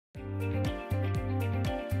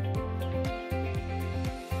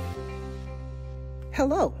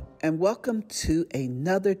Hello, and welcome to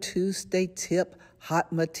another Tuesday Tip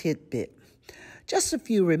HOTMA Tidbit. Just a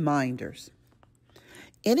few reminders.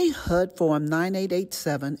 Any HUD Form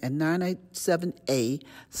 9887 and 987A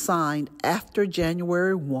signed after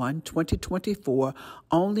January 1, 2024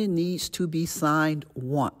 only needs to be signed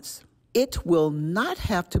once. It will not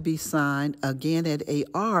have to be signed again at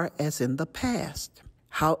AR as in the past.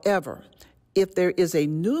 However, if there is a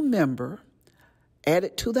new member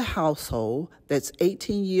added to the household that's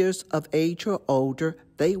 18 years of age or older,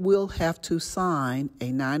 they will have to sign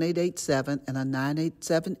a 9887 and a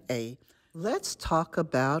 987A. Let's talk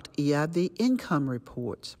about EIV income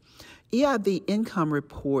reports. EIV income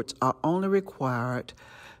reports are only required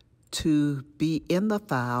to be in the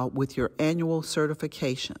file with your annual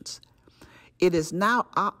certifications. It is now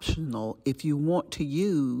optional if you want to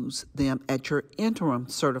use them at your interim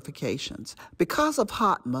certifications. Because of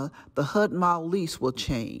HOTMA, the HUD lease will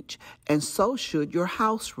change, and so should your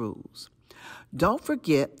house rules. Don't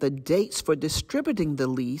forget the dates for distributing the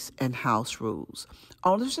lease and house rules.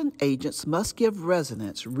 Owners and agents must give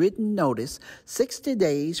residents written notice 60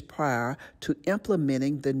 days prior to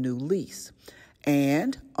implementing the new lease.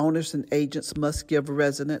 And owners and agents must give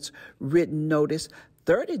residents written notice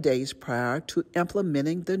 30 days prior to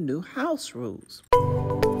implementing the new house rules.